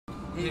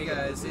Hey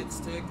guys, it's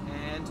Tick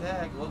and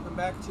Tag. Welcome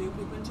back to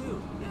Pikmin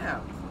 2.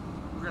 Yeah,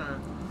 we're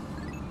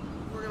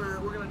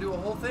gonna do a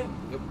whole thing.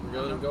 Yep, we're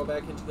gonna go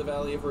back into the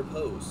Valley of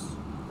Repose.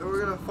 And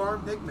we're gonna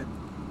farm Pikmin.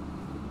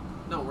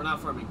 No, we're not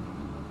farming.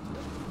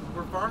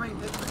 We're farming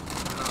Pikmin.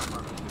 We're not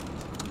farming.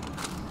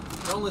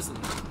 Don't listen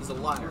to him. He's a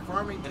liar. We're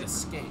farming and a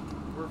skank.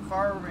 We're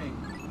farming.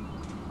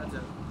 That's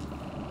it.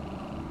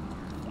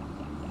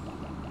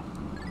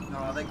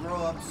 No, they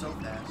grow up so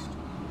fast.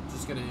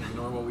 Just gonna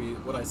ignore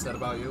what I said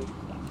about you.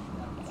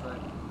 Yeah, that's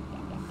right.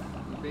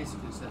 You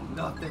basically said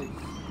nothing.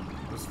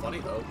 It was funny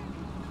though.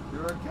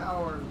 You're a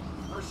coward.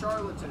 A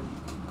charlatan.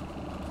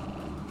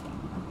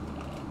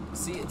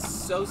 See, it's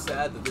so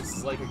sad that this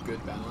is like a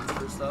good balance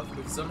for stuff,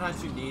 because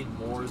sometimes you need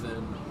more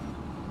than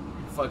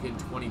fucking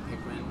 20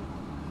 Pikmin,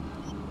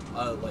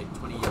 like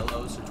 20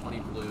 yellows or 20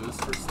 blues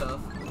for stuff.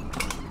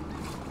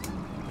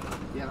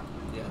 Yeah.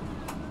 Yeah.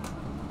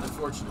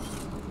 Unfortunately.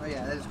 Oh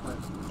yeah, that is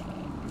correct.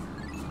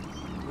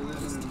 We live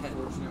in an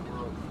unfortunate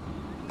world.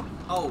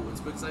 Oh,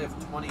 it's because I have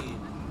 20...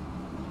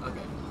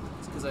 Okay.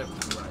 It's because I have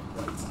 20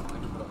 whites. I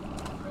can put up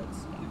 20 reds.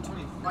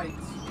 20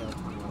 whites? Yeah,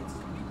 20 whites.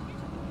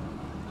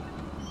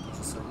 Which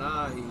is so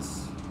nice.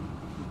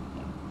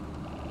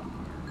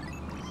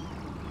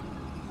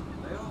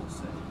 They all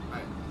say.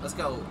 Alright, let's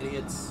go,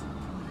 idiots.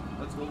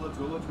 Let's go, let's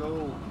go, let's go.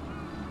 Oh,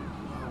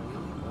 we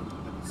only have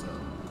one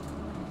episode.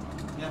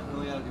 Yeah, we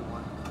only gotta do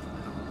one. I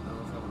don't know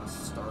if I want to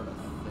start a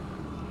thing.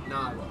 No,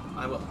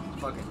 I will.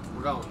 Fuck it.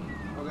 We're going.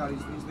 Oh god,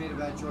 he's made a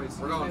bad choice.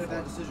 We're he's going made a for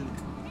bad it. decision.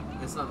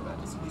 It's not a bad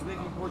decision. He's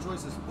making poor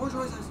choices. Poor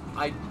choices!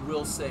 I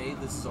will say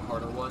this is a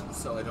harder one,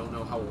 so I don't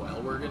know how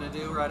well we're gonna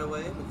do right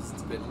away, because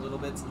it's been a little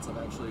bit since I've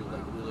actually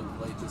like really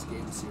played this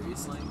game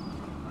seriously.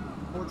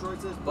 Poor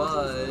choices, poor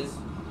But choices.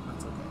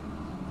 that's okay.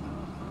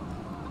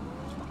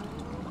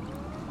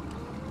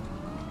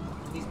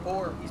 He's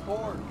poor. He's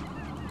poor.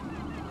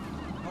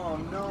 Oh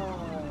no.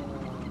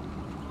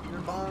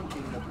 You're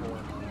bonking the poor.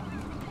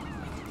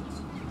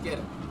 Get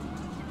it.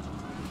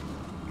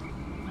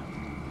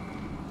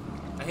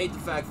 I hate the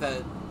fact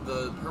that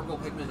the purple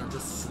Pikmin are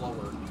just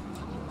slower.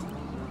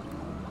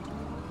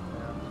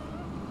 Yeah.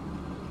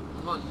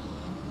 Come on.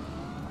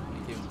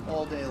 Thank you.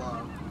 All day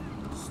long.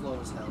 Slow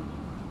as hell.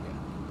 Yeah,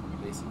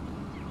 basically.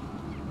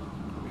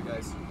 You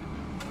guys.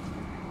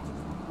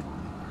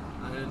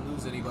 I didn't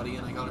lose anybody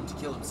and I got him to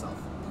kill himself.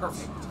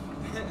 Perfect.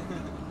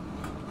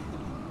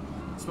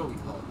 That's what we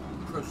call it.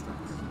 Pro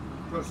strikes.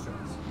 Pro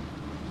strikes.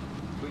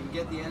 We can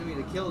get the enemy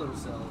to kill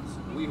themselves.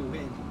 We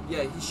win.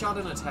 Yeah, he shot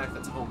an attack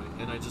that's homing,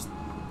 and I just...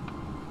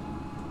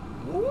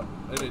 Whoop,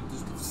 and it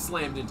just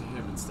slammed into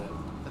him instead.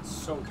 That's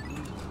so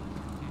rude.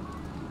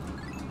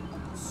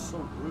 That's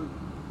so rude.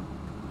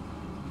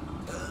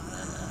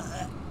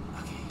 Okay.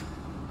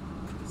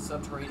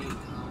 Subterranean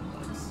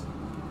complex.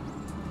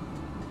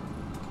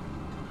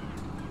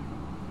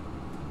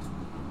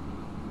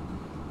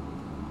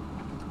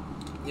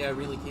 Yeah, I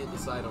really can't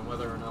decide on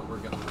whether or not we're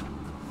going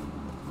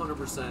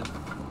 100%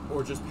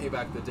 or just pay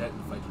back the debt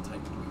and fight the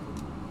Titan.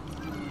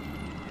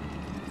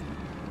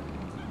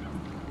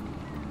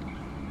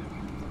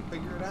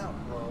 Figure it out,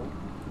 bro.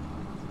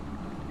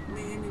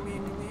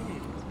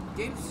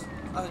 Games,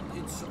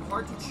 it's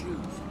hard to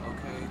choose,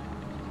 okay?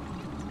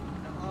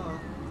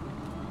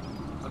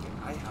 Okay,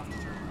 I have to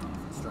turn it off.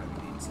 It's driving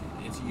me insane.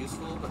 It's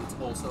useful, but it's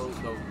also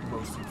the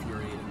most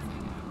infuriating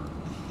thing ever.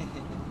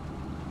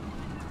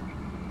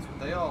 That's what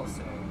they all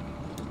say.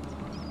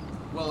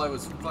 Well, I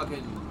was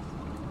fucking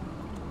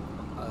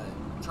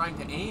trying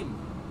to aim,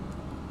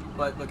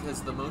 but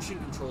because the motion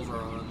controls are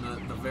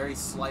on, the very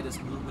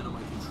slightest movement of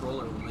my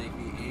controller will make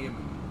me aim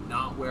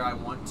not where I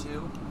want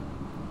to,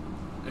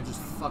 and just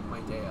fuck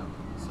my day up.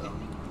 So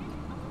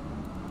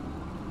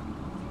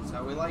That's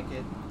how we like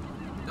it.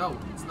 no,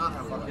 it's not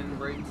how we like Fucking it.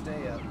 Brayton's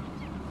day up.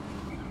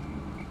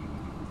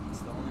 It's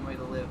the only way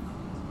to live.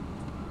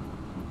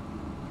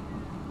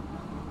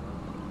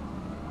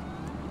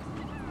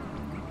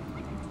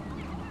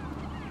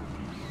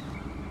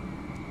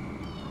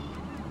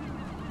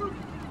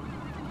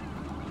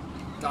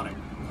 Got it.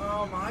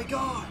 Oh my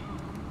god!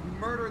 You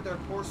murdered their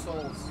poor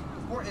souls.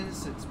 Poor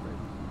innocents, Brayton.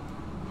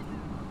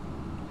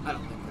 I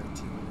don't think they're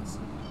too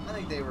innocent. I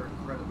think they were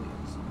incredibly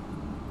innocent.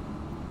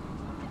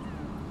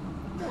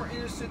 More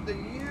innocent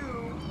than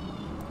you!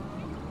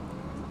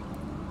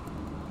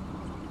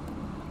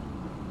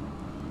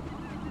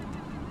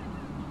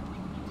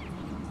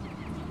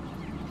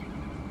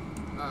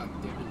 Ah,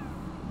 damn it.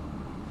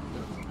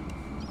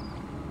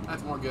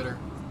 That's more gooder.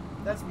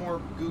 That's more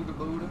Gouda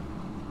Buddha.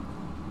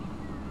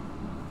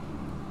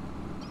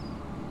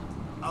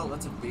 Oh,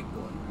 that's a big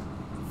boy.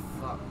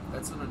 Fuck,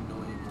 that's an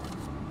annoying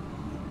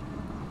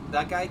one.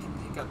 That guy can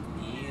pick up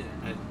me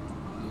and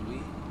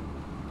Louie,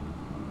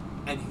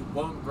 and he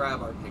won't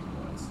grab our pig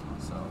boys,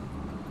 so...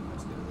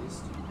 That's good at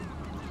least.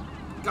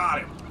 Got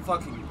him!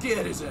 Fucking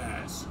get his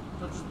ass!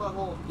 Touch his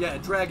butthole. Yeah,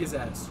 drag his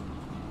ass.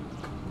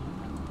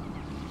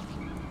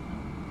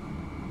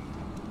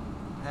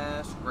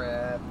 Ass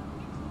grab.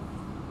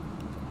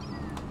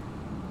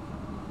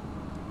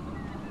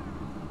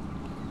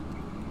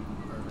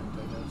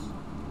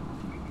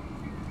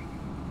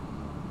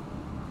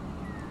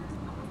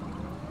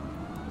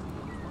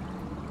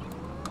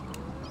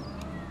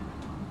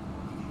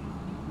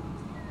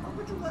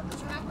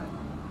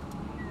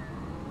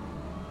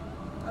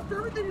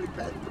 after everything we've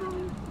been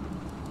through.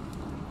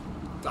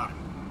 Got it.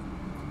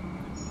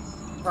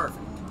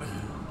 Perfect.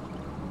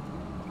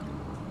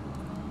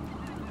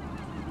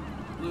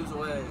 Blues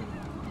away.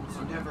 It's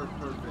never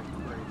perfect,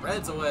 right?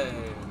 Red's away.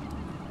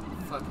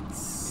 Fucking.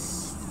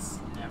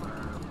 Never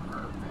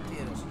perfect.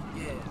 Get him.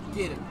 Yeah.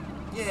 Get him.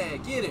 Yeah.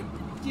 Get him.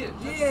 Get it.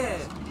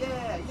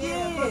 Yeah.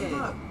 Yeah. Fuck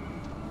him up.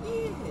 Yeah.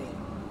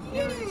 You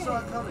never saw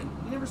it coming.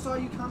 You never saw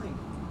you coming.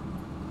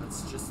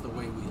 That's just the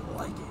way we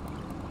like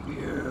it.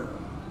 Yeah.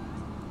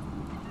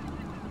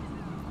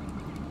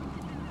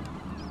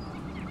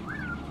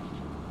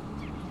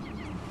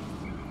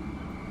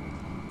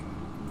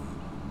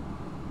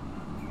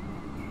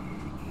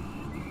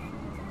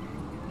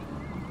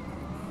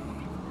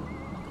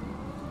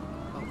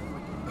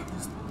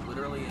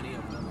 Literally any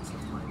of them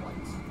except my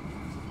whites.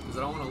 Because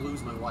I don't want to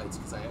lose my whites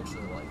because I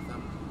actually like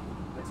them.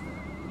 That's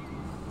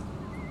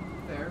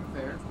fair.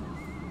 Fair.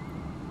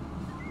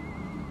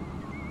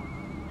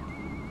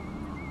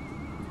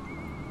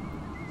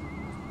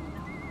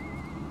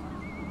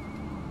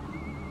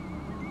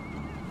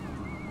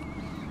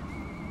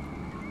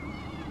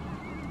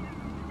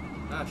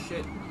 Ah,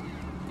 shit.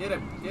 Get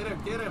him. Damn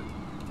it.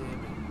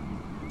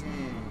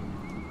 Dang.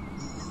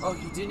 Oh,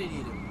 he didn't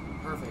eat him.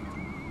 Perfect.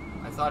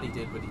 I thought he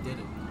did, but he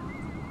didn't.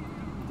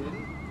 You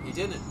didn't? He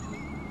didn't.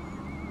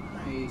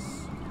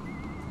 Nice.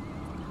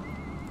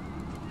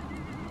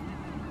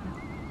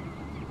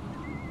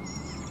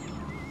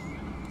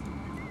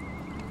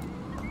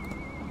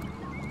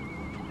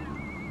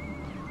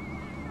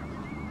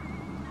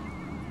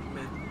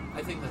 Man,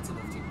 I think that's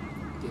enough to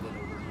get it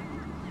over.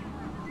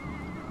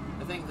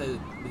 I think the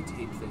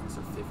tape things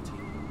are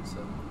 15, so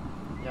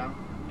Yeah.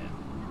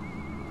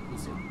 we'll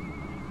see.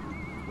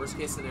 Worst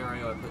case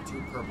scenario, I put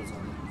 2 purples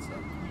on it, so.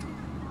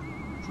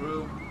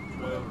 True.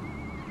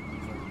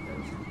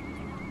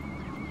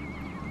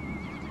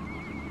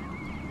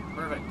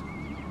 Perfect.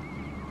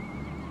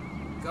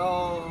 Go!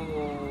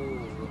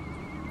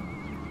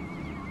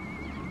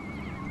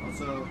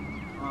 Also,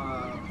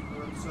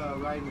 it's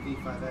riding the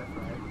V5F,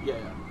 right?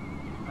 Yeah.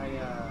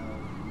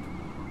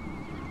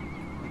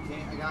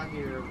 I got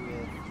here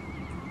with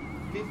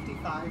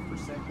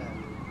 55%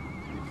 battery.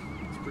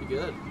 It's pretty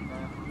good.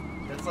 Yeah.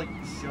 That's like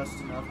just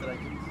enough that I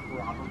could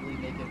probably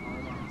make it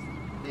home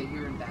on the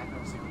here and back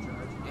on a single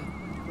charge. Yeah.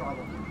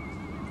 Probably.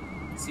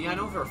 See, I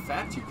know for a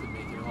fact you could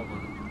make it home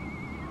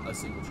on a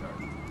single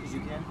charge. Because you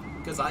can?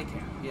 Because I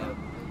can, yeah. There you go.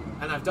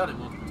 And I've done it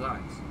multiple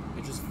times.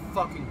 It just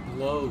fucking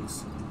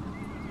blows.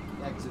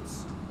 Yeah,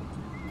 because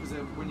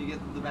when you get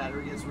the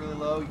battery gets really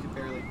low, you can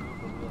barely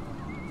move the wheel.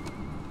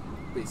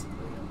 Basically,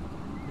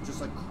 It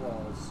just like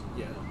crawls.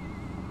 yeah.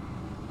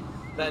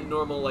 That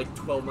normal, like,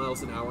 12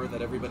 miles an hour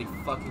that everybody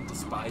fucking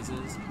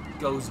despises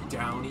goes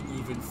down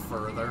even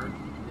further.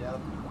 Yep.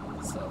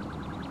 So.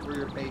 Where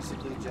you're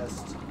basically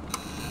just.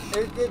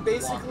 It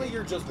basically, walking.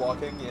 you're just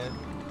walking, yeah.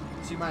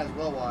 So you might as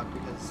well walk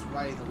because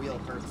riding the wheel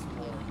hurts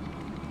more.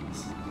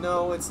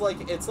 No, it's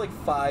like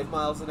 5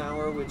 miles an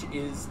hour, which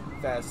is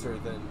faster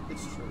than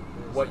It's true.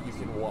 It is what you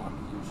faster. can walk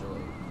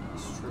usually,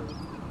 It's true.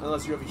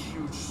 unless you have a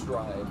huge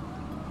stride,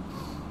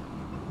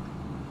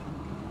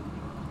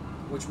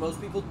 which most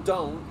people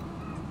don't.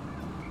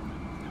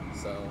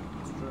 So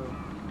It's true.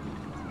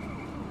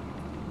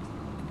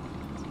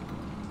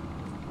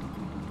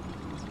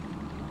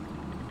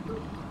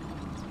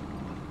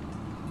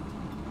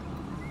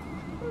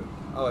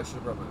 oh, I should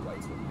have brought my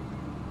whites with me.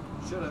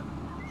 Shoulda.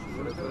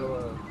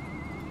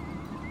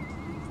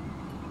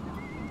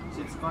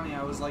 See, it's funny.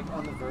 I was like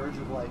on the verge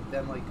of like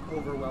them like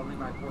overwhelming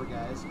my poor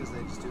guys because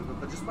they just do it.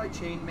 But just by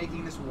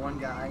making this one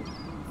guy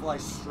fly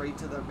straight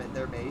to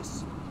their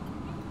base,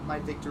 my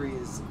victory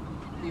is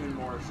even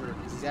more assured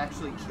because he's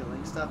actually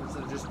killing stuff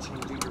instead of just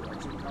changing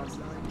direction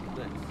constantly.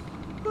 Nice.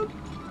 Boop.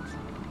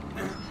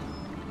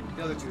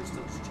 The other two are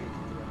still just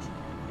changing direction.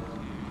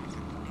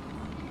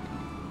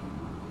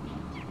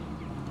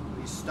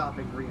 He's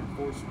stopping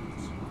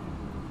reinforcements.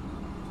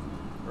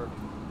 Perfect.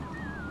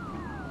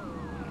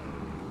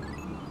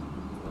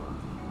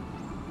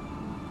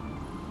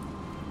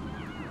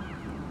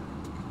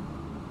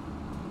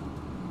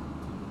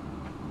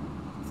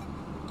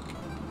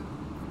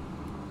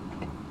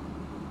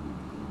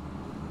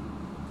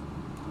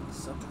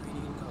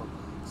 Subterranean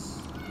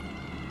complex.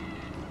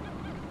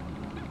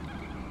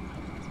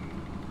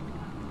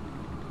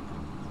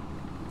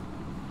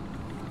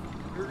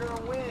 You're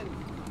gonna win,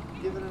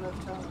 given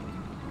enough time.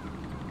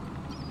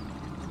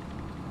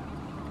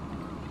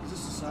 Is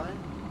this a sign?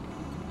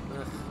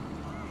 Ugh.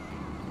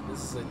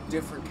 This is a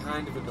different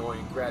kind of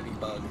annoying grabby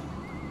bug.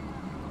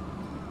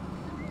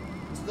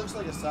 This looks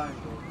like a sign,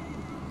 dude.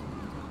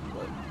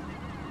 What?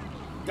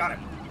 Got it.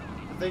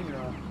 The thing you're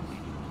on.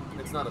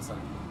 It's not a sign.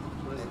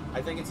 What is it?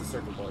 I think it's a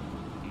circuit board.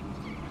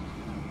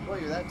 Boy,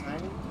 you're that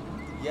tiny?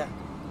 Yeah.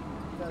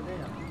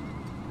 Goddamn.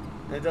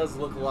 It does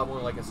look a lot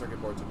more like a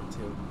circuit board to me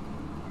too.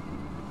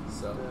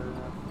 So. Fair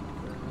enough.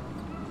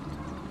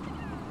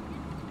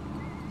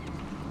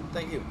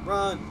 Thank you.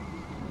 Run!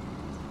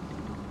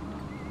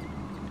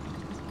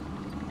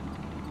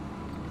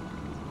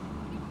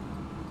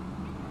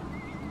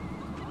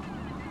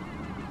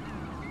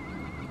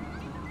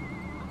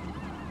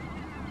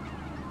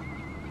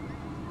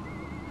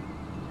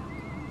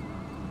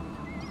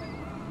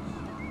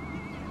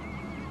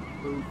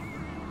 Oof.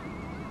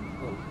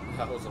 Oh,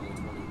 that was only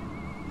 20.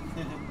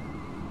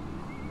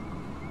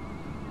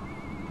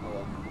 Oh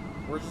well.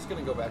 We're just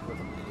gonna go back with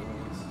them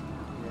anyways.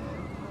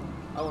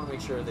 Yeah. I want to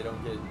make sure they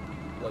don't get,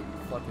 like,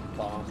 fucking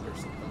bombed or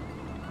something.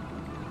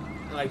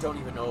 And I don't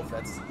even know if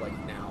that's, like,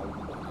 now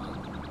or not.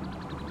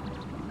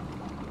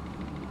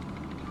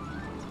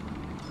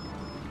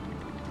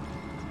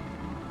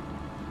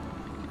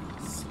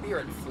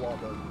 Spirit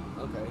Flogger.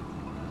 Okay.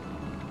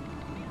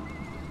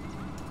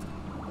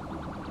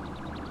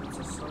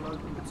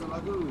 It's a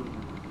lagoon.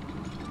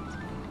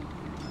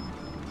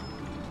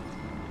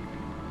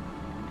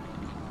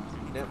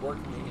 Network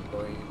main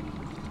brain.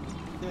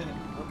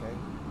 Okay.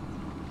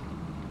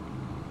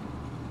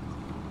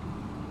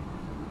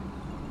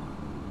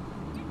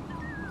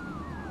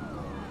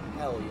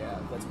 Hell yeah,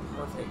 that's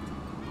perfect.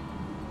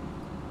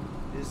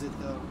 Is it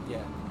though?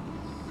 Yeah.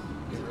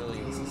 It really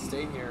is.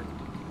 Stay here.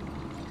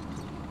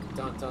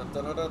 Dun dun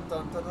dun dun dun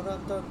dun dun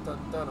dun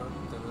dun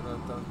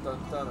dun dun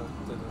dun.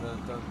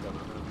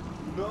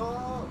 No.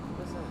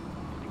 What is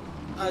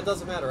that? It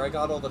doesn't matter. I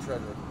got all the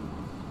treasure.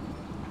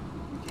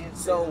 You can't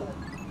say So,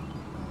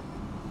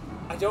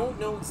 that. I don't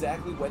know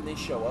exactly when they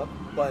show up,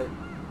 but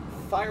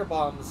fire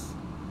bombs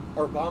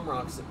or bomb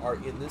rocks are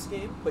in this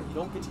game, but you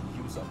don't get to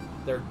use them.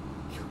 They're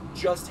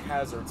just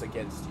hazards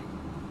against you.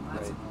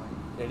 That's Right?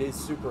 annoying. It is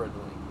super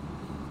annoying.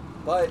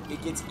 But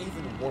it gets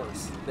even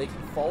worse. They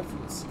can fall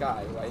from the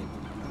sky, right?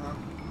 Uh-huh.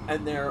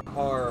 And there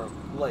are,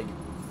 like,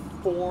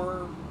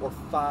 4 or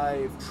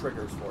 5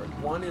 triggers for it.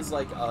 One is,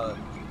 like, a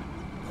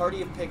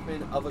party of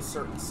Pikmin of a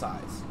certain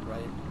size,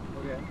 right?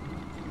 Okay.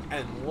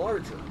 And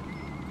larger.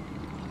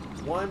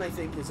 One, I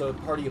think, is a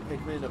party of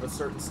Pikmin of a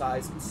certain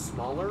size and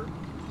smaller.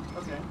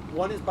 Okay.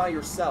 One is by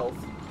yourself.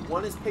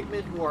 One is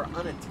Pikmin who are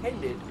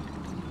unattended.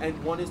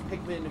 And one is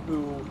Pikmin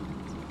who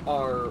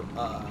are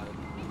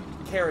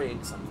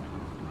carrying something.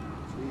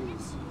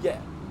 Jeez. Yeah.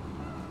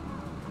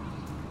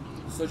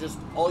 So just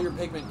all your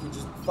Pikmin can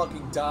just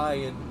fucking die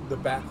in the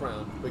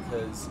background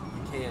because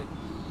you can't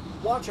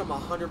watch them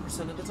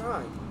 100% of the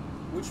time,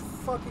 which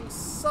fucking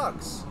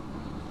sucks.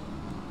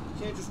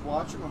 You can't just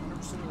watch them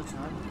 100% of the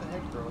time. What the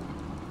heck, bro?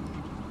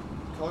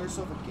 Call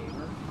yourself a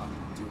gamer? Oh,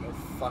 dude, I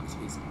fucked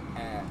his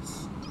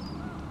ass.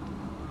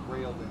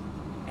 Railed in.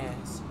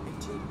 Ass and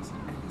titties,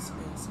 ass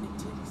and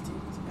titties,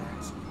 titties,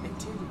 ass and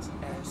titties,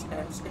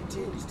 ass and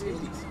titties,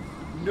 titties.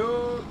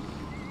 No.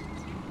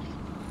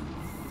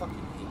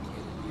 Fucking hate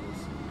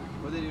Canadians.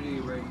 What did they do to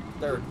you, Ray?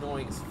 They're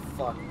annoying as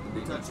fuck.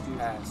 They touched you.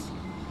 Ass.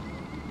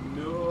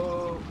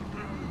 No.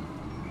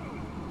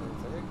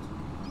 Perfect.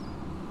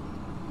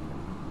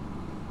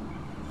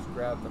 Just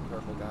grab the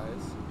purple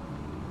guys.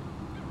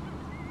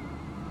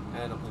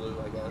 And a blue,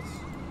 I guess.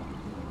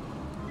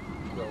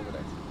 Go over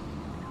there.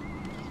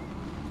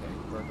 Okay,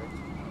 perfect.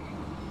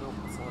 Nope,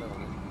 that's not what I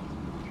wanted.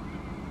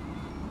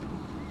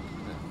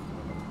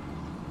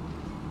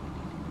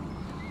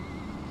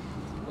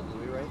 Put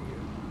Louis right here.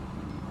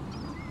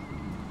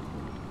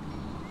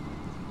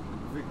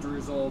 Victory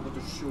is all but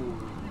assured.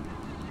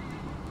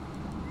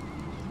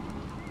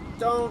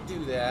 Don't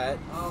do that,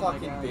 Oh my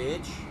fucking God.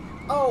 bitch.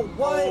 Oh,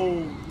 what?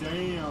 Oh,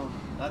 damn.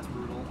 That's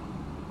brutal.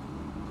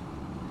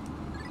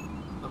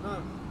 I'm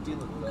not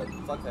dealing with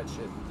that. Fuck that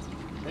shit.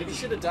 They You just,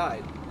 should have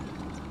died.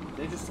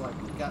 they just like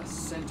got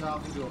sent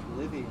off into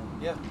oblivion.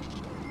 Yeah.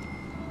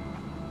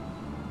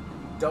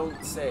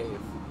 Don't save.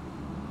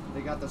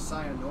 They got the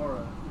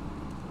sayonara.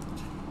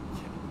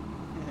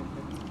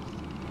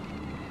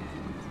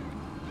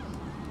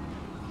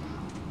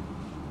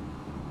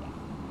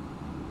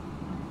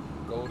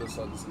 Go to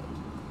sunset.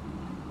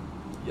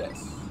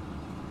 Yes.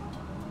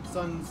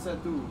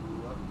 Sunsetu.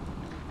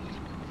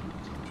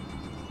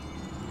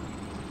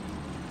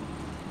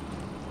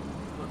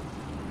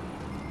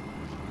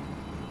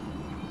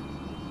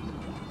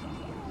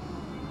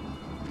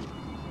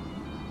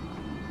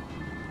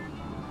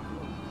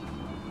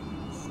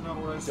 It's not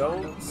where I signed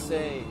up Don't for.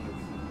 save.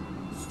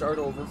 Start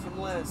over from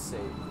last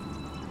save.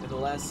 And the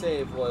last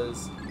save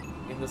was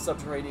in the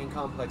subterranean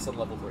complex on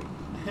level 3.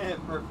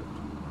 Perfect.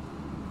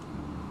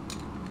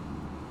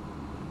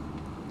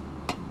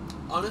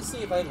 Honestly,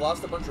 if I had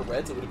lost a bunch of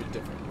reds, it would have been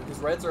different. Because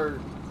reds are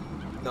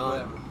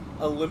not Whatever.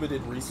 a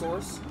limited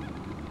resource.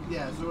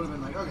 Yeah, so it would have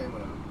been like, okay,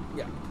 whatever.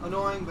 Yeah.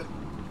 Annoying, but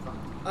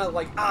fine.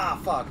 Like,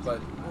 fuck, but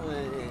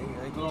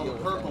I can All deal the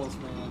with purples,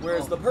 that. man.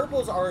 Whereas Oh, the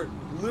purples are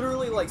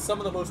literally, like, some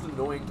of the most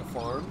annoying to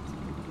farm.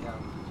 yeah,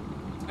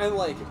 And,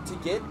 like, to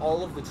get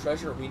all of the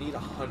treasure, we need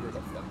 100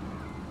 of them.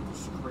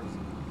 it's crazy.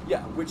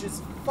 Yeah, which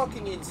is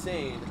fucking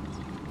insane.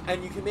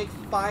 And you can make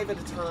 5 at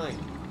a time.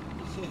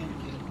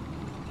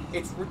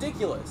 It's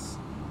ridiculous.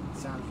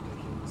 Sounds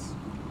ridiculous.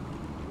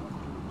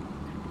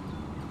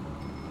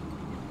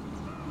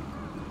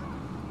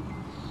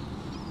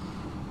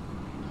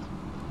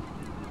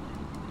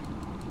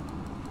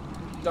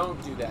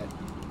 Don't do that.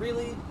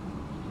 Really?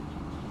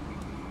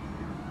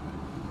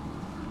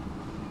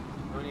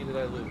 How many did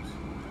I lose?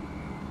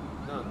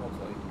 None,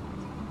 hopefully.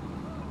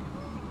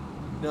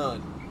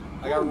 None.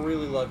 I got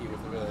really lucky with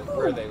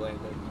where they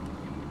landed.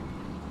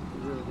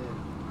 You really did.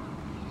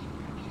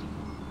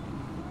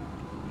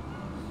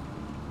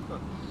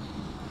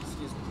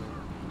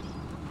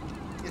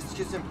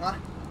 shoots him, huh?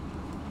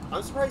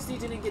 I'm surprised he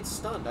didn't get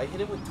stunned. I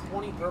hit him with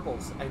 20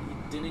 purples, and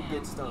he didn't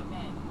get stunned.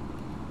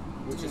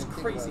 Which is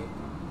crazy.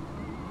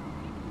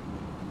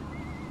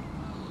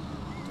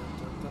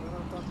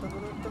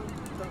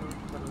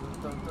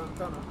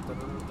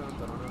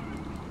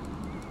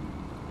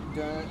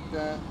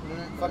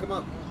 Fuck him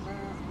up.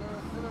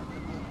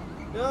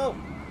 No!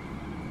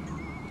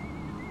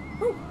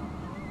 Whew.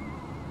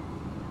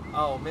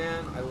 Oh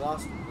man, I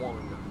lost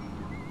one.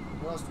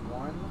 You lost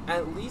one?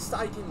 At least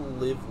I can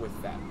live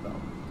with that,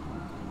 though.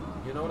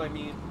 You know what I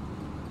mean?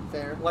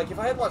 Fair. Like, if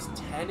I had lost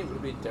 10, it would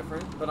have been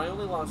different, but I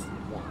only lost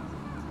one.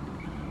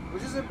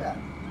 Which isn't bad.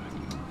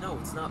 No,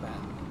 it's not bad.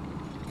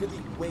 It could be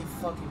way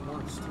fucking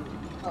worse, too.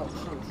 Oh,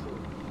 true.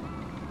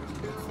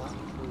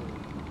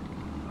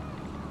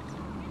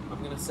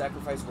 I'm gonna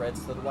sacrifice reds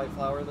to the white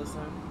flower this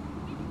time.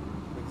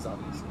 Because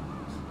obviously.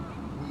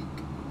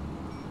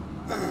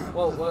 Weak.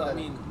 Well, I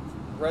mean,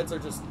 reds are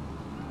just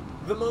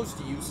the most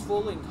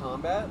useful in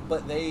combat,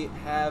 but they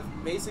have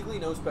basically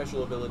no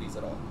special abilities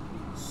at all.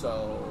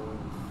 So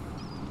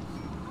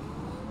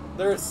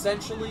they're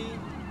essentially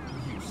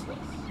useless.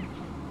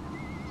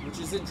 Which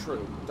isn't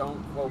true.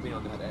 Don't quote me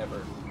on that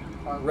ever.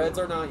 Reds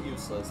are not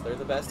useless. They're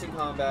the best in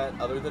combat,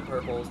 other than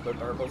purples, but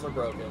purples are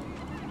broken.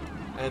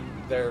 And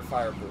they're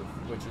fireproof,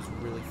 which is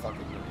really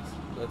fucking nice.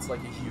 That's like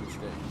a huge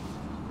thing.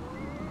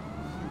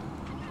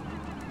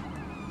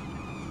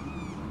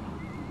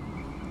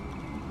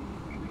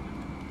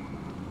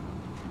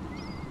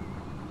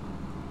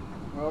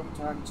 Well,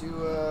 time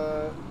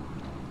to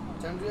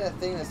do that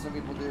thing that some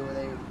people do where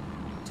they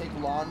take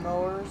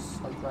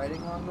lawnmowers, like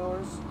riding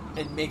lawnmowers,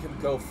 And make them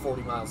go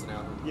 40 miles an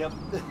hour. Yep.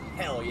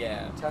 Hell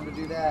yeah. Time to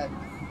do that.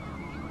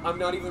 I'm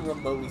not even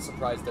remotely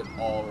surprised at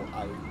all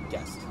I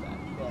guessed that.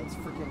 Yeah, it's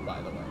freaking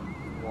By the way.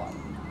 wild.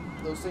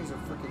 Those things are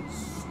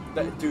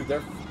freaking Dude,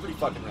 they're pretty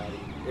fucking ratty.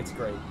 It's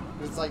great.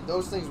 It's like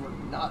those things were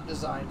not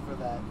designed for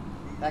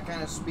that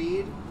kind of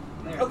speed.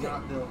 They're Okay.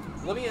 not built.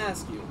 Let me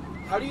ask you,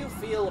 how do you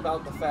feel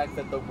about the fact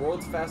that the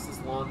world's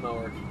fastest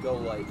lawnmower can go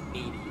like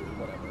 80 or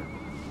whatever?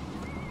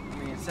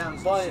 I mean, it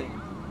sounds But,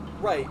 insane.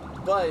 right,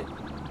 but,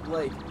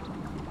 like,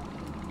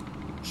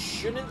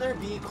 shouldn't there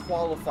be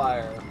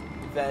qualifier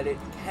that it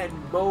can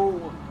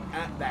mow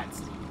at that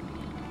speed?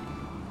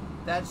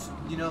 That's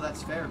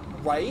fair.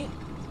 Right?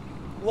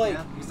 Like,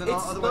 Yeah, because then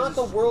it's otherwise not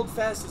the it's- world's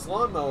fastest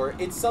lawnmower,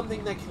 it's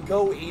something that can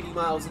go 80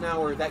 miles an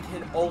hour that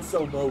can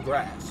also mow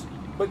grass.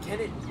 But can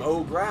it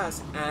mow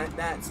grass at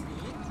that speed?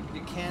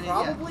 It can.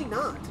 Probably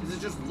not. Because it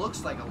just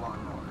looks like a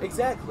lawnmower.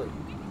 Exactly.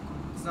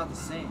 It's not the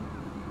same.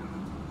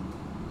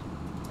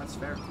 That's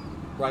fair.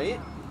 Right?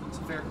 It's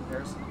a fair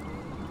comparison.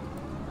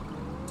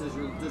 Does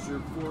your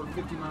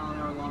 50 mile an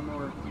hour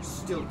lawnmower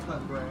still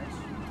cut grass?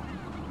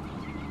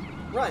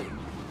 Right.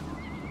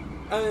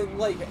 And,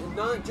 like,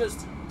 not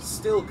just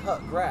still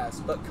cut grass,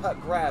 but cut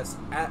grass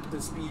at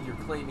the speed you're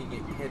claiming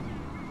it can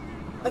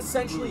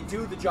essentially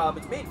do the job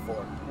it's made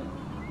for.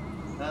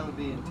 That would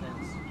be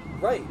intense.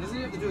 Right. It doesn't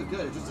even have to do it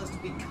good. It just has to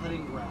be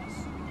cutting grass.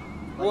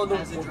 Well, Like,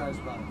 as it drives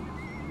by.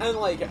 And,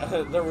 like,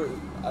 there were,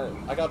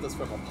 I got this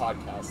from a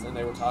podcast, and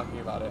they were talking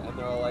about it, and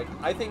they were like,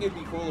 I think it'd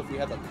be cool if we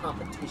had, like,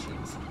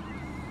 competitions.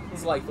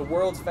 It's like the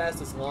world's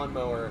fastest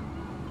lawnmower,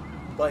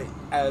 but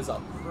as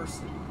a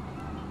person.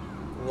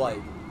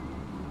 Like,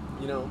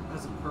 you know?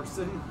 As a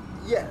person?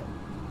 Yeah.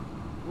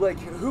 Like,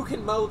 who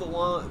can mow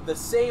the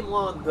same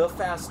lawn the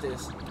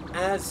fastest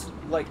as,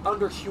 like,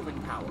 under human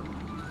power?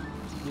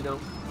 You know?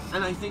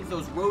 And I think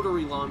those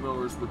rotary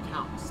lawnmowers would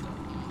count still.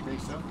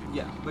 Think so?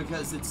 Yeah,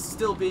 because it's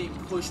still being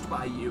pushed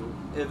by you.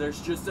 There's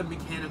just a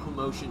mechanical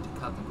motion to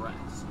cut the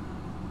grass.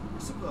 I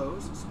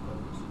suppose.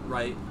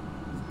 Right?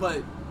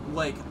 But,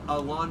 like, a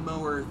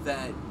lawnmower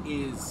that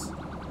is,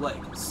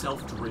 like,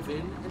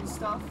 self-driven and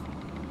stuff,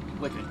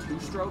 like a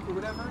two-stroke or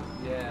whatever,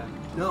 Yeah.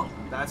 no,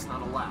 that's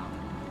not allowed.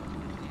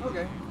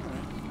 Okay.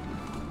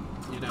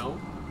 Alright. You know?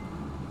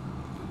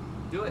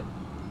 Do it.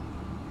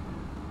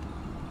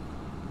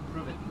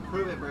 Prove it.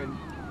 Prove it, Braden.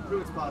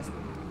 Prove it's possible.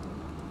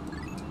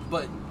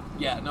 But,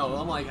 yeah, no,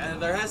 I'm like,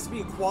 there has to be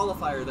a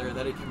qualifier there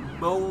that it can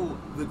mow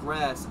the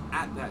grass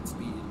at that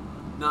speed,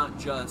 not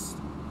just,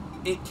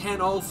 it can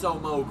also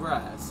mow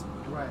grass.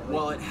 Right. Like,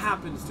 Well, it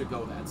happens to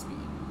go that speed.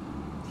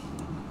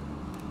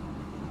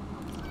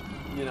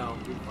 You know?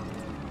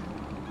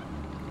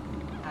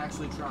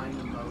 actually trying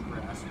to mow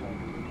grass while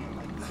moving at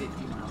like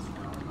 50 miles an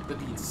hour. That'd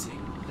be insane.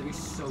 That'd be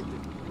so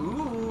difficult.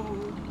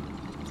 Ooh!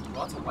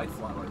 Lots of white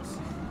flowers.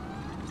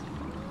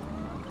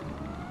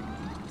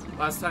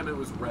 Last time it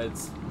was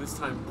reds. This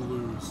time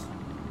blues.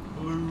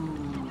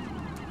 Blue.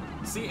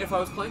 See, if I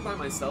was playing by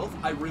myself,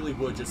 I really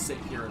would just sit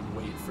here and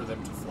wait for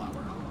them to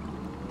flower.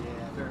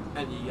 Yeah, fair enough.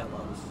 And the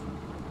yellows.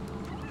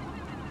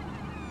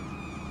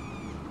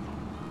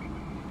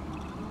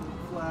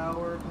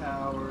 Flower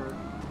power.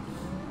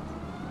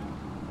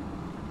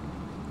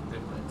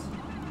 And reds.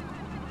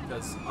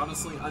 Because,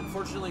 honestly,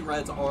 unfortunately,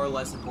 reds are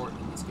less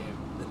important in this game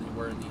than they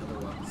were in the other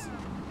ones.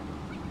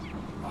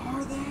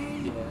 Are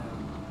they?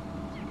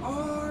 Yeah.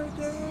 Are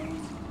they?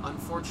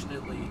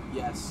 Unfortunately,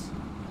 yes.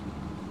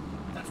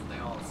 That's what they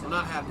also. I'm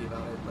not happy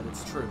about it, but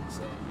it's true,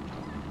 so.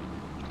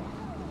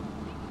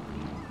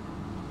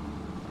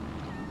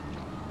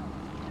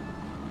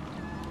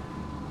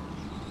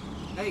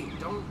 Hey,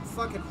 don't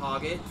fucking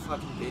hog it,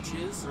 fucking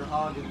bitches. They're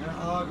hogging. They're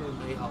hogging.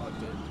 They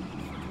hogged it.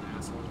 Fucking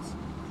assholes.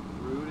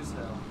 Rude as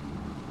hell.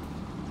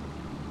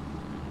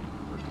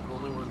 The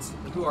only ones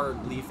who are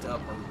leafed up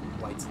are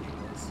whites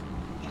anyways.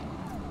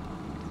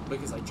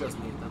 Because I just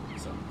made them,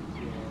 so.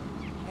 Yeah.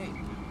 Hey,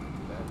 don't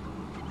do that.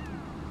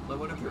 Let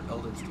one of your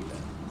elders do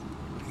that.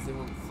 Because they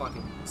won't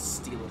fucking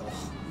steal it all.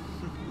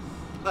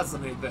 That's the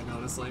main thing,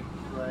 honestly.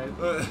 Right.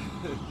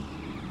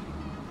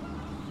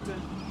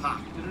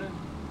 Ha!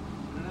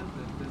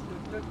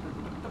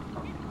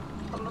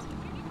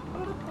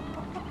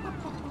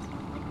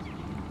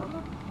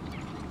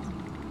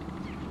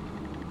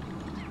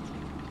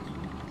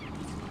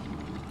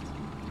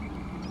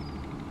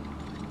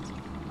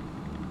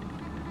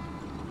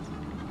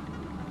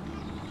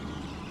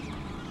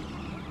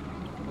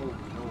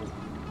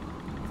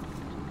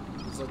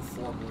 There's like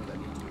 4 more that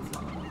need to be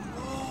flowered.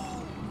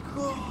 Oh,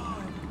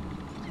 God!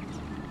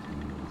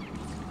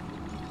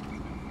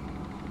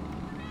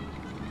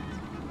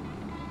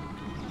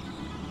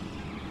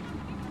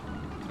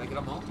 Did I get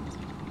them all?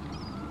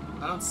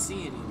 I don't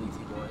see any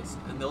leafy boys,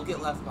 and they'll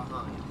get left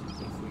behind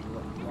if we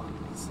let them run,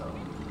 so...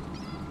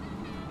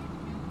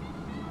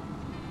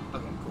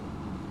 Okay, cool.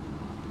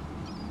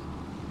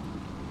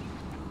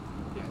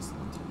 Yeah, I still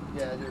have 10.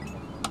 Yeah, you're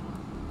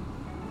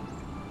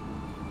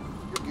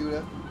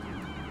Gouda.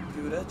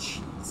 Gouda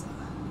cheese.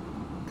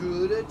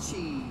 Gouda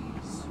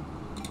cheese.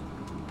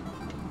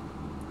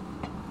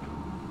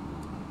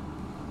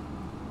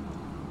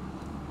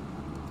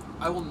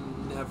 I will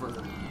never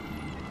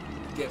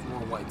get more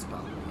whites,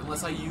 probably.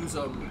 Unless I use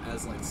them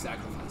as, like,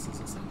 sacrifices,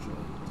 essentially.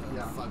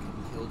 To fucking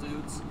kill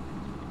dudes.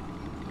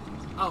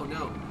 Oh,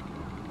 no.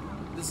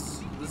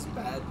 This is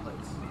bad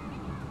place.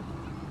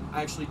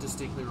 I actually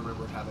distinctly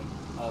remember having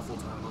awful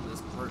time on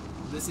this part.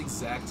 This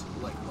exact,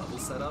 like, level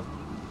setup,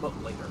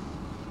 but later.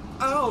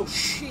 Oh,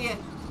 shit!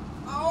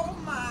 Oh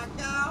my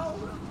God!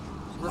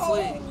 We're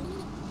fleeing.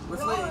 We're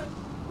fleeing.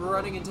 We're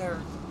running in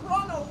terror.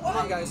 Run away! Come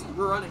on, guys.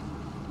 We're running.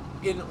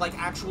 In, like,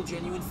 actual,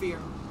 genuine fear.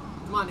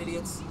 Come on,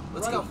 idiots.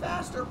 Let's Run go.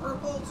 faster,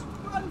 Purples!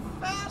 Run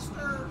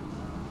faster!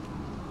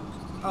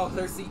 Oh,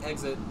 there's the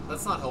exit.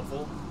 That's not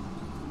helpful.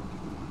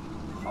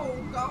 Oh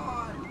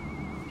God!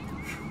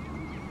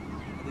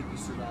 I think we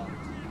survived.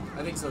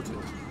 I think so,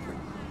 too.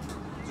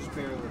 Just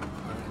barely.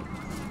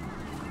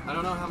 Alright. I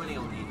don't know how many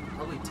I'll need.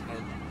 Probably 10.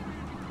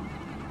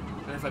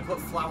 And if I put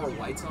flower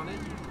whites on it,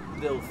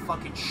 they'll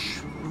fucking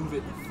move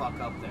it the fuck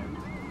up there.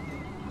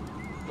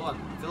 Hold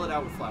on. Fill it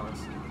out with flowers.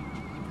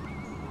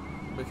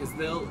 Because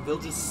they'll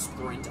just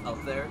sprint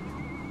up there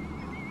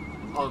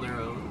on their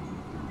own.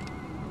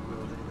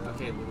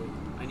 Okay, Louie.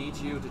 I need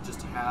you to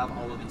just have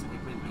all of these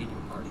Pikmin in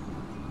your party.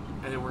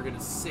 And then we're gonna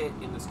sit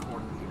in this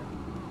corner here.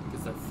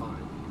 Because they're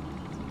fine.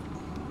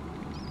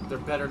 There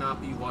better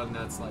not be one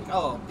that's like,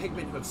 oh,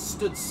 Pikmin who have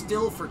stood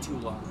still for too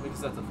long.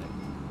 Because that's a thing.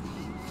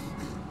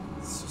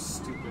 It's so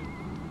stupid.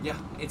 Yeah,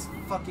 it's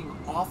fucking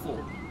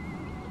awful.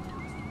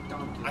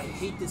 Dumb kids. I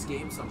hate this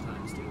game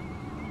sometimes, dude.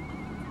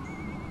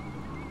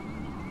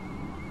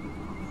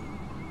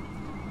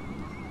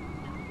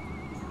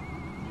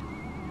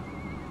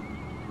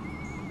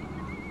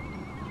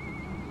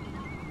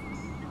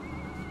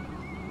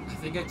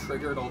 I think I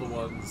triggered all the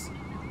ones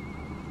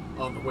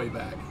on the way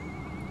back.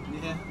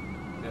 Yeah.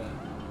 Yeah,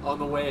 on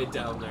the way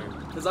down there.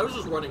 Because I was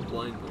just running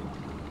blindly.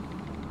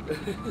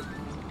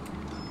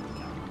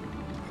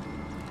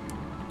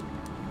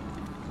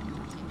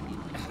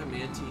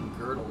 Adamantine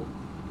girdle.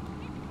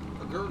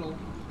 A girdle?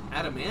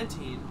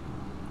 Adamantine?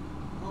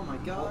 Oh my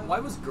God. Why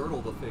was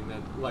girdle the thing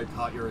that, like,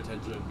 caught your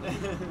attention?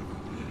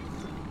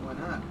 Why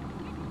not?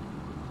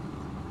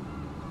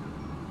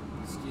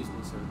 Excuse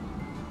me, sir.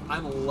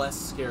 I'm less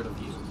scared of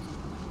you.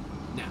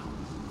 Now.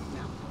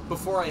 Now.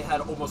 Before I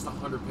had almost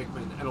 100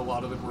 Pikmin, and a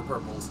lot of them were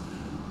purples.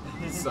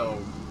 So...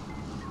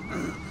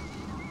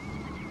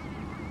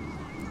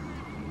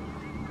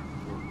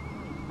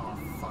 Oh,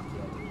 fuck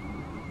yeah, dude.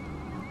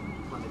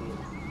 Come on, idiot.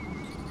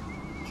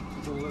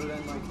 Pull it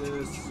in like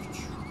this.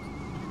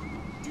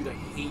 Dude, I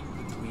hate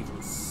the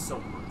Dweevils so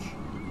much.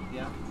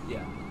 Yeah.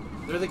 Yeah.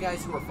 They're the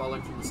guys who are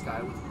falling from the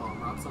sky with bomb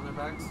rocks on their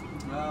backs.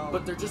 Oh,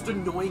 But they're just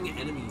annoying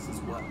enemies as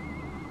well.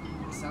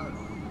 They sound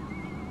annoying.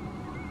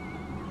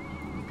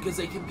 Because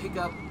they can pick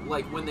up,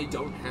 like, when they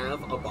don't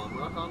have a bomb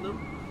rock on them,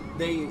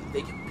 they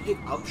can pick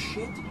up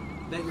shit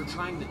that you're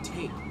trying to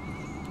take.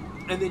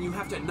 And then you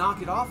have to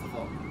knock it off of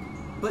them.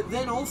 But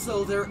then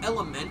also, they're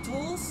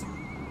elementals?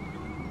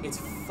 It's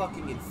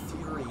fucking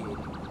infuriating.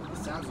 It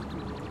sounds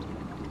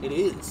infuriating. It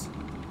is.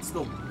 It's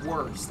the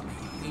worst. I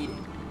hate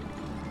it.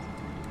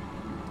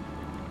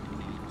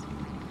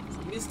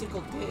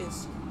 Mystical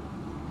disc.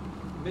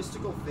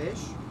 Mystical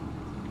fish?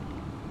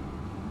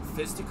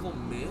 Fistical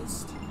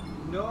mist?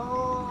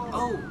 No!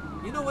 Oh,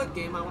 you know what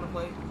game I want to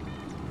play?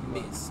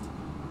 Myst.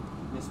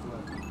 Missed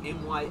what?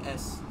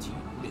 M-Y-S-T.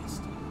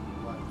 Myst.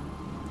 What?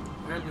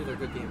 Apparently they're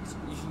good games.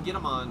 You can get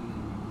them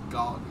on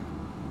GOG.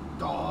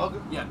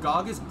 GOG? Yeah,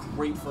 GOG is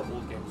great for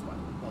old games, by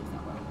the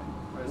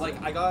way.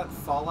 Like, I got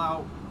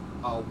Fallout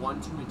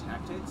 1, 2, and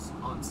Tactics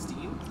on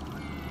Steam.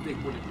 They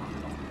wouldn't run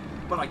at all.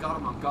 But I got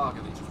them on GOG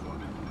and they just work.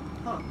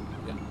 Huh.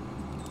 Yeah.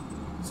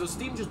 So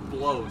Steam just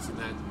blows in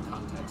that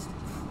context.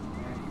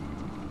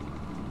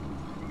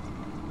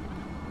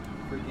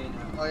 Freaking,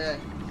 oh yeah,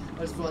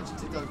 I just watched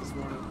TikTok this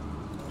morning,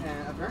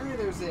 and apparently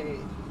there's a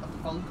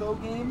Funko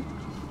game.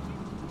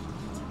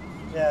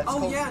 Yeah. It's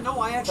Oh yeah, no,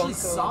 I actually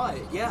Funko, saw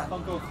it. Yeah.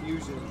 Funko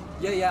Fusion.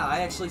 Yeah,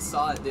 I actually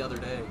saw it the other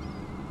day.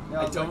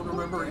 Yeah, I don't like,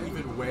 remember okay.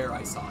 even where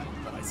I saw it,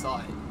 but I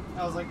saw it.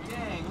 I was like,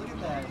 dang, look at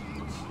that.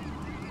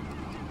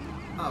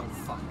 Oh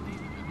fuck.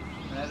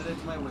 And I added it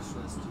to my wish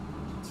list.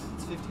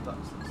 It's $50.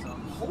 So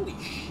Holy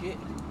shit.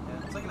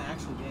 yeah, it's like an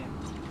actual game.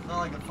 It's not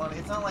like a funny.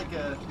 It's not like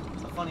a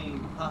funny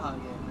haha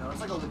game. You know,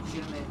 it's like a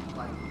legitimate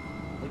like.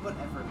 They put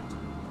effort into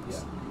it.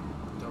 Yeah.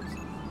 Dope.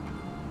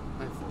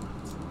 I have 4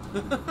 minutes.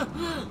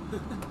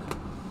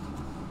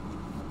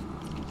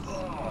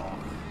 Oh.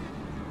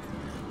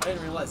 I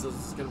didn't realize this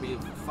was gonna be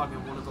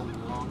fucking one of the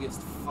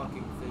longest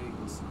fucking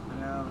things. I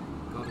know.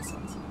 Go to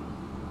sunset.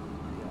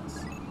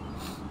 Yes.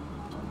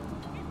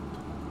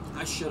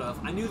 I should have.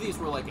 I knew these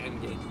were like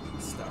endgame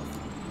stuff.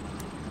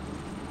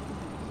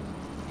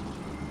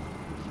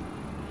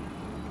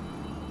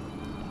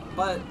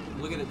 But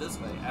look at it this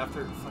way: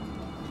 after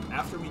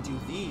we do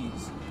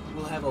these,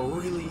 we'll have a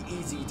really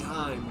easy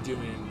time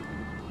doing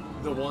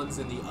the ones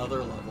in the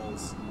other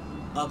levels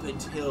up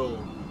until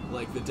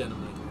like the Den of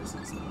Nightmares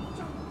and stuff.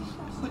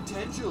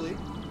 Potentially.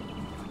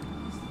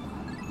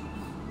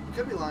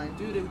 Could be lying.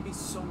 Dude, it would be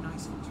so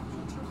nice if it was.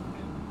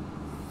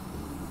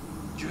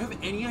 Do you have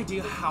any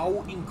idea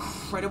how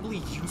incredibly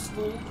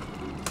useful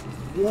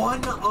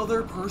one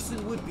other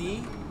person would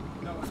be?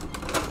 No.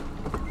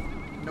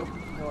 Nope.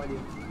 No idea.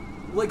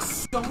 Like,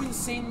 so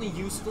insanely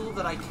useful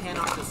that I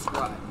cannot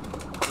describe.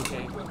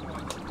 Okay?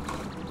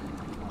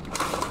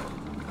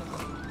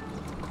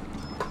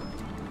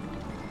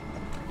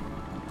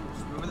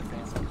 Just moving the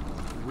fans.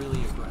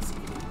 Really aggressive.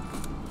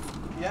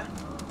 Yeah.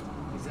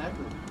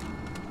 Exactly.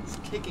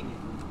 Just kicking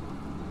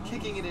it.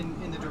 Kicking it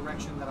in the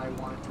direction that I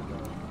want it to go.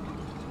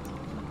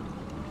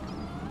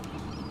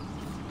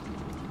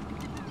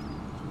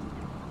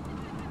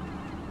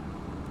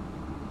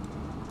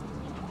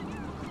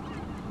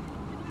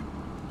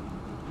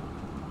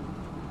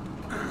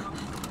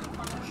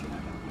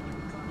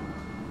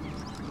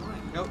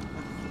 Nope.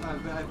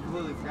 I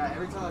completely forgot.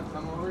 Every time I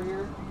come over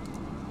here,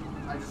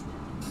 I just,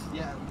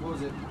 yeah, what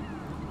was it?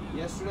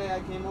 Yesterday I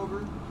came over,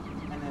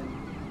 and then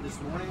this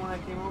morning when I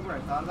came over, I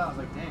thought about it. I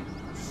was like, dang,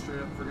 I just straight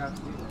up forgot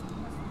to do that.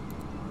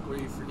 What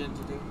are you forgetting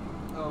to do?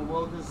 Oh,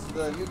 well, because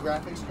the new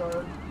graphics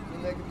card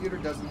in the computer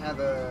doesn't have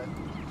a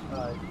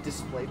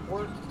display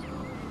port,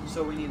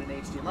 so we need an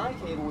HDMI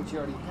cable, which he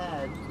already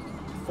had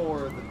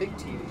for the big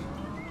TV,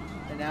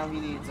 and now he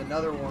needs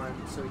another one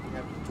so he can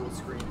have a dual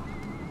screen.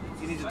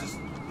 He needs a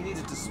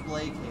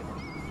display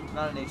cable,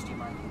 not an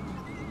HDMI cable,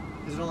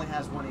 because it only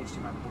has one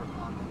HDMI port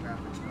on the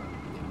graphics card.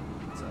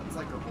 So it's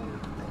like a whole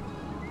thing.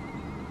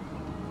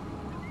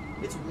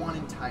 It's one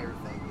entire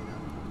thing, you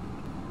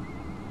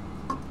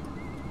know.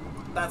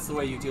 That's the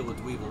way you deal with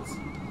dweebles.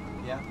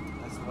 Yeah,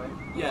 that's the way.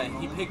 Yeah,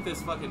 he picked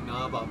this fucking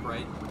knob up,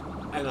 right?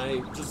 And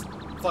I just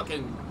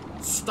fucking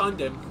stunned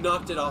him,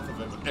 knocked it off of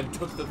him, and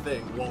took the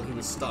thing while he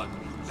was stunned,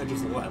 and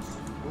just left.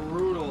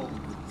 Brutal.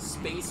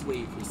 Space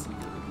wave receiver.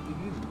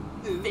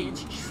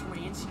 Fancy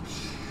schmancy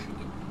shit.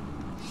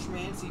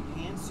 Schmancy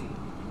pantsy.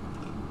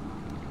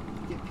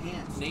 Get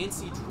pants.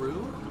 Nancy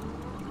Drew?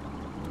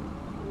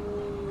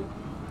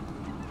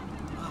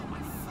 Oh my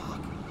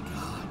fucking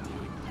god,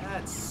 dude.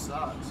 That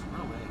sucks.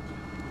 Run away.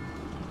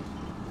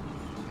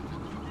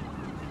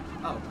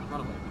 Oh,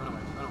 run away, run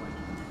away, run away.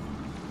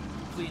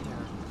 Flee in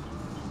terror.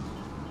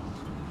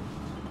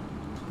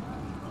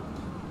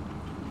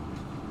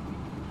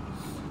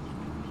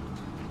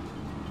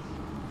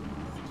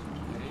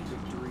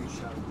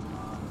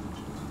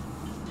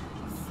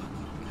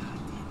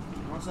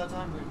 That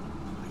time, dude.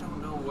 I don't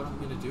know what I'm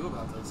gonna do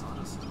about this,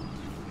 honestly.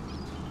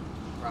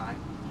 Right.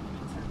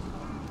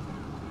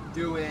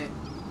 Do it.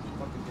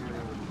 Fucking do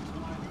it.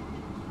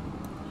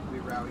 Be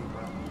rowdy,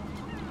 bro.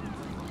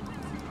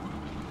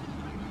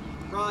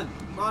 Run!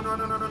 Run, run,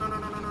 run, run, run, run,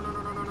 run, run, run,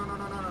 run, run, run, run,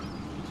 run, run.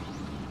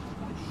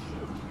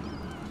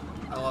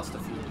 I lost a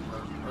few,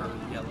 or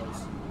yellows.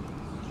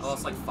 I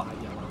lost like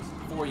 5 yellows.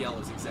 4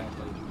 yellows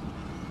exactly.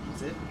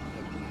 That's it?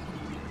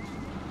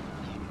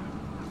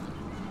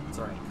 It's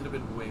alright, could have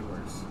been way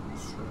worse.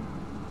 Sure.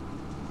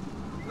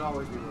 Could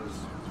always be worse.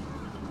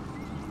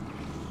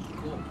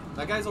 Cool.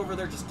 That guy's over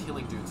there just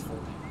killing dudes for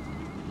me.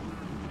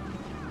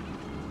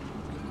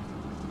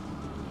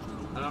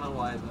 I don't know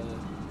why the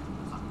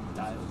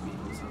diode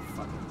beetles are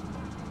fucking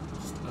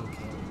just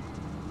okay.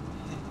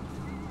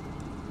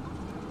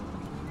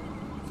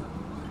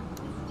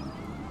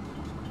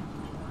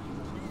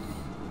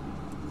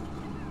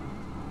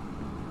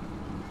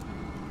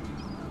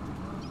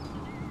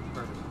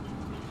 Perfect.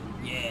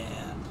 Yeah.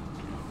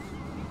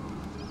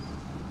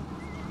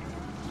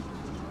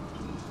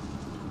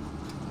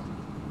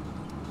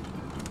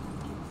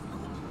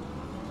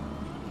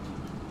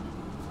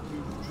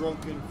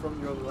 drunken from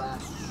your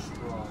last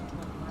straw.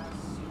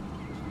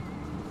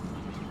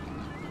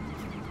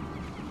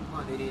 Come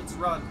on, idiots,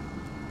 run!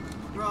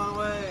 Run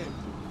away!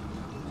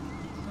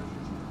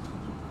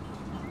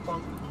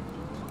 Bunk.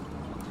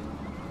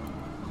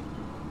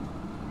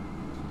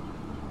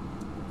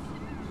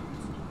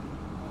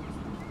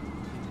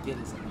 Get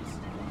his ass.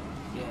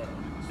 Yeah.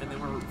 And then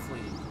we're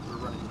fleeing. We're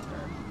running in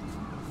terror.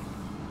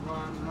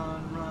 Run,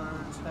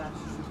 run as fast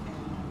as you can.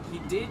 He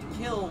did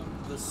kill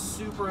the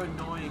super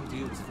annoying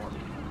dudes for me.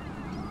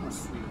 Oh,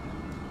 sweet.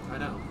 I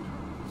know.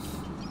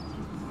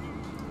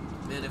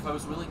 Man, if I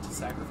was willing to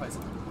sacrifice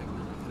another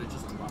Pikmin, I could have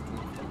just dropped him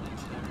off the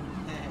ledge there.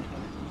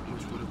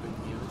 Which would have been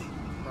huge.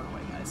 Run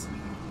away, guys.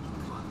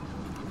 Come on.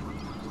 Come on,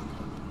 come on, come on,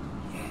 come on.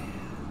 Yeah.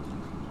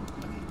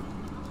 Okay.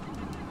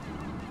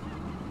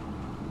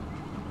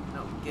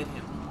 No, get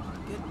him.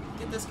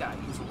 Get this guy.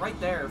 He's right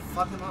there.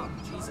 Fuck him up.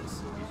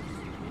 Jesus.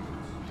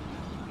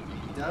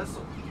 He does?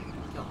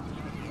 Kill him.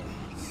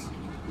 Yes.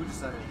 Who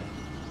decided that?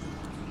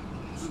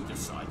 Who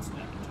decides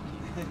that?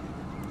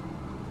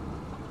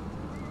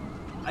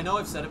 I know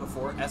I've said it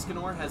before,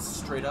 Escanor has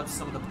straight up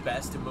some of the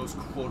best and most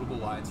quotable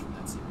lines from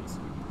that series.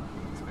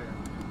 It's fair.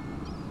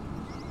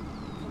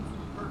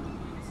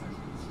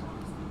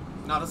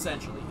 Not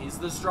essentially. He's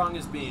the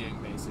strongest being,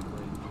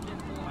 basically.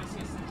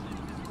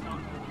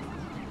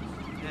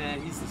 Yeah,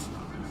 he's the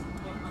strongest.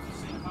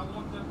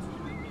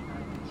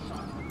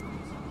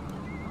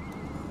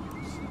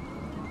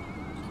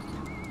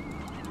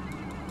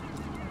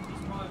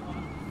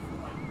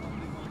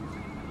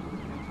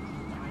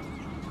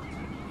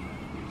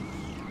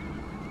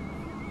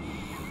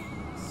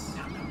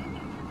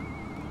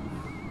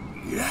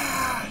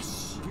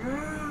 Yes!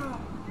 Yeah!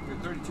 You're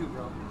 32,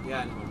 bro.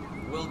 Yeah, I know.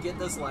 We'll get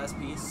this last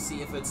piece,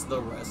 see if it's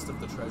the rest of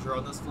the treasure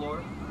on this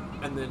floor,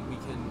 and then we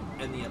can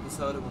end the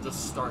episode and we'll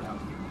just start out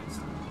here next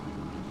time.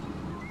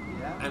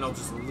 Yeah? And I'll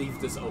just leave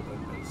this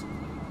open,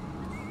 basically.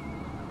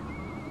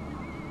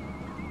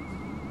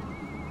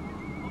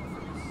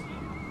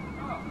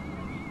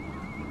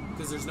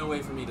 Because there's no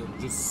way for me to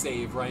just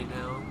save right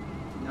now.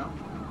 No?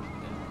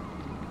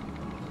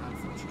 Yeah.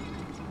 Unfortunately.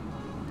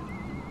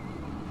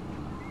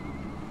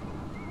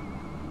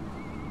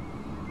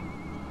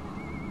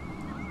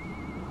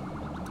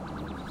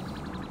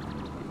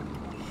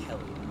 Hell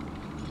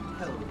yeah.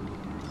 Hell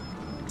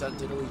Dun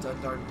diddly dun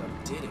darn dun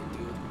did it,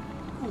 dude.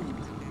 Ooh.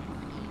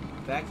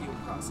 Vacuum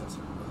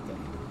processor. Okay.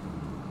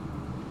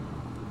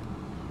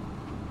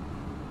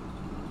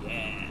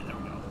 Yeah, there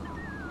we go.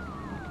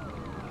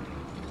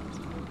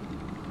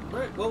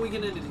 Alright, well, we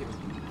can end it here.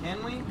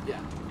 Can we?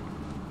 Yeah.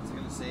 Is it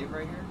gonna save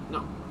right here?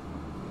 No,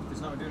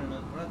 Because no, we're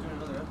not doing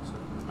another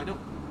episode. I don't.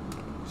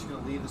 We're just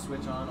gonna leave the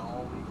Switch on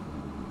all week.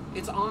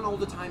 It's on all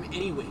the time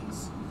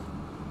anyways.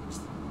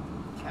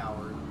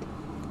 Coward.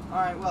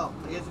 Alright, well,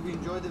 I guess if you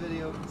enjoyed the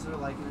video, consider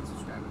liking and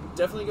subscribing.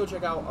 Definitely go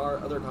check out our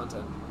other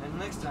content. And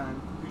next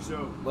time, peace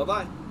out.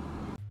 Bye-bye.